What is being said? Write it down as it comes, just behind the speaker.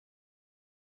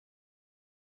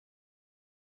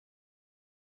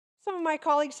Some of my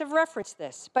colleagues have referenced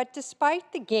this, but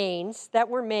despite the gains that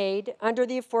were made under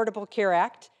the Affordable Care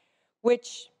Act,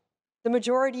 which the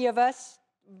majority of us,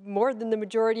 more than the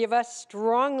majority of us,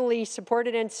 strongly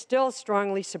supported and still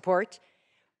strongly support,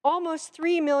 almost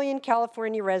 3 million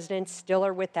California residents still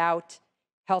are without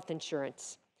health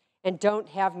insurance and don't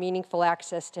have meaningful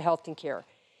access to health and care.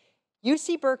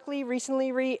 UC Berkeley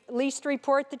recently released a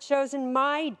report that shows in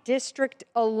my district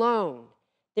alone,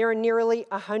 there are nearly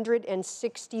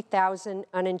 160,000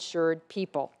 uninsured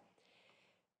people.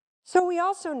 So we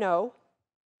also know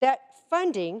that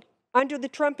funding under the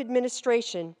Trump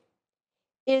administration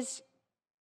is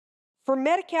for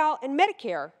Medi-Cal and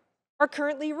Medicare are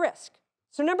currently at risk.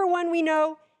 So number one, we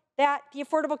know that the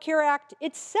Affordable Care Act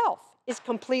itself is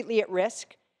completely at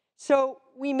risk. So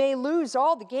we may lose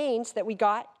all the gains that we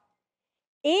got.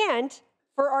 And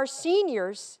for our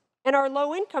seniors and our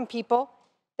low-income people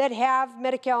that have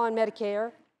Medi-Cal and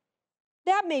Medicare,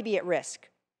 that may be at risk.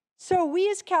 So we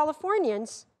as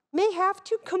Californians may have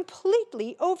to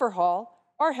completely overhaul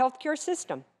our healthcare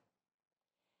system.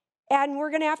 And we're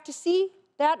going to have to see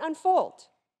that unfold.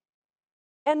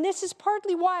 And this is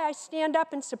partly why I stand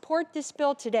up and support this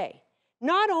bill today.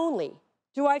 Not only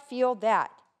do I feel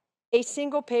that a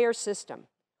single-payer system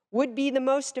would be the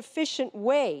most efficient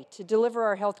way to deliver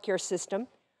our healthcare system,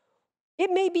 it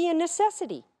may be a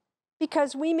necessity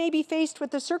because we may be faced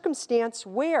with a circumstance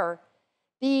where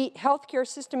the healthcare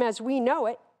system as we know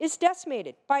it is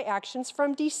decimated by actions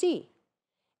from DC.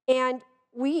 And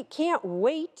we can't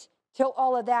wait till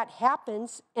all of that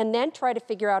happens and then try to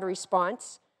figure out a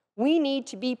response. We need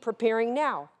to be preparing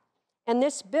now. And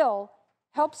this bill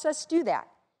helps us do that.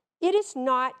 It is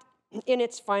not in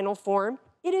its final form.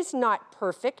 It is not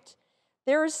perfect.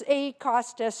 There's a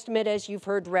cost estimate, as you've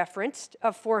heard referenced,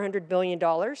 of $400 billion.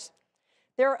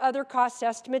 There are other cost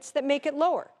estimates that make it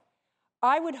lower.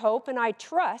 I would hope and I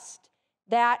trust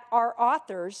that our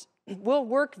authors will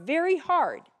work very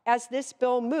hard as this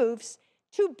bill moves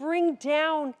to bring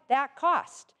down that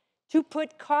cost, to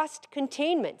put cost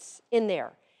containments in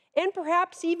there, and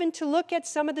perhaps even to look at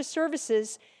some of the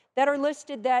services that are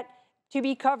listed that to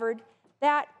be covered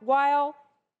that while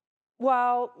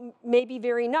maybe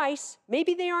very nice,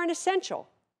 maybe they aren't essential.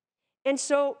 And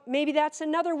so maybe that's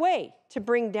another way to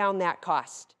bring down that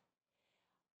cost.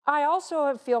 I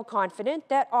also feel confident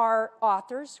that our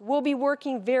authors will be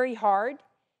working very hard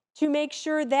to make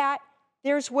sure that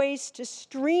there's ways to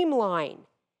streamline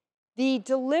the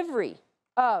delivery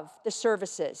of the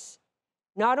services,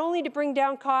 not only to bring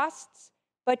down costs,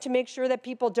 but to make sure that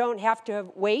people don't have to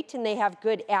wait and they have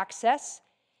good access,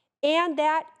 and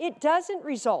that it doesn't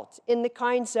result in the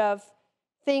kinds of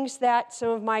things that some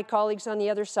of my colleagues on the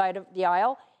other side of the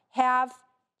aisle have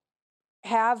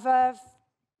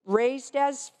raised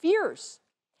as fears.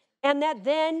 And that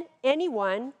then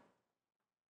anyone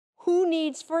who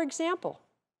needs, for example,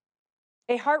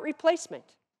 a heart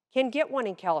replacement can get one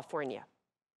in California.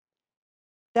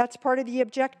 That's part of the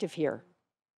objective here.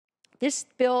 This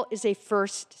bill is a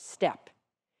first step.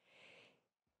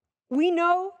 We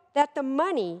know that the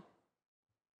money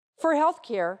for health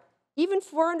care, even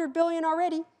 $400 billion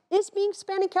already, is being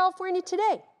spent in California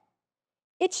today.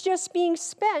 It's just being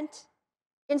spent,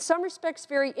 in some respects,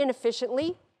 very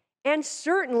inefficiently and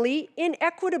certainly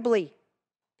inequitably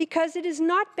because it is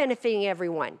not benefiting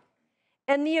everyone.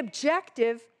 And the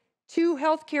objective to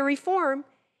healthcare reform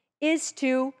is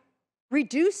to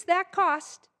reduce that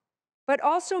cost, but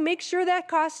also make sure that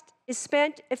cost is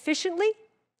spent efficiently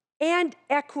and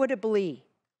equitably.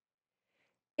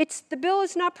 The bill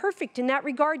is not perfect in that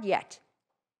regard yet.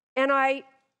 And I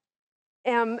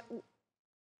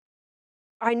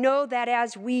know that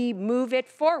as we move it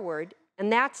forward,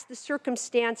 and that's the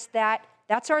circumstance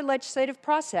that's our legislative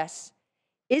process,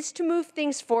 is to move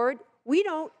things forward. We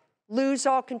don't lose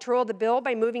all control of the bill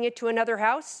by moving it to another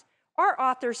house. Our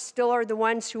authors still are the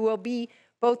ones who will be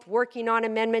both working on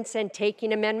amendments and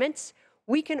taking amendments.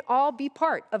 We can all be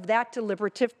part of that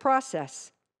deliberative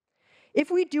process. If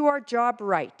we do our job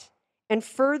right and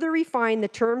further refine the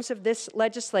terms of this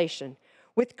legislation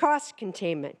with cost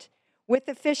containment, with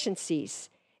efficiencies,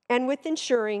 and with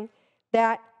ensuring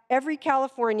that every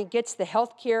Californian gets the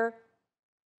health care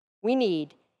we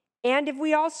need, and if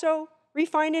we also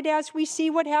refine it as we see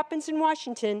what happens in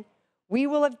Washington, we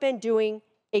will have been doing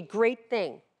a great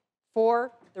thing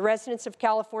for the residents of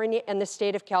California and the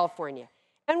state of California.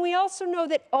 And we also know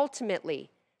that ultimately,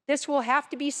 this will have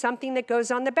to be something that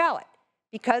goes on the ballot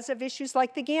because of issues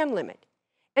like the GAN limit.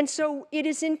 And so it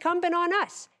is incumbent on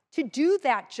us to do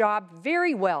that job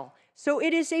very well. So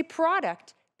it is a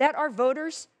product that our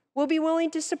voters will be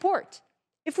willing to support.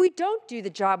 If we don't do the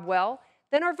job well,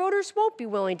 then our voters won't be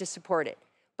willing to support it.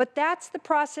 But that's the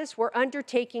process we're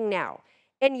undertaking now.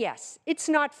 And yes, it's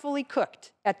not fully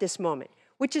cooked at this moment,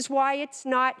 which is why it's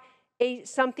not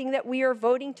something that we are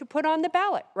voting to put on the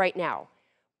ballot right now.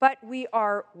 But we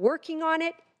are working on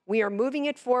it, we are moving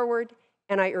it forward,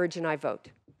 and I urge and I vote.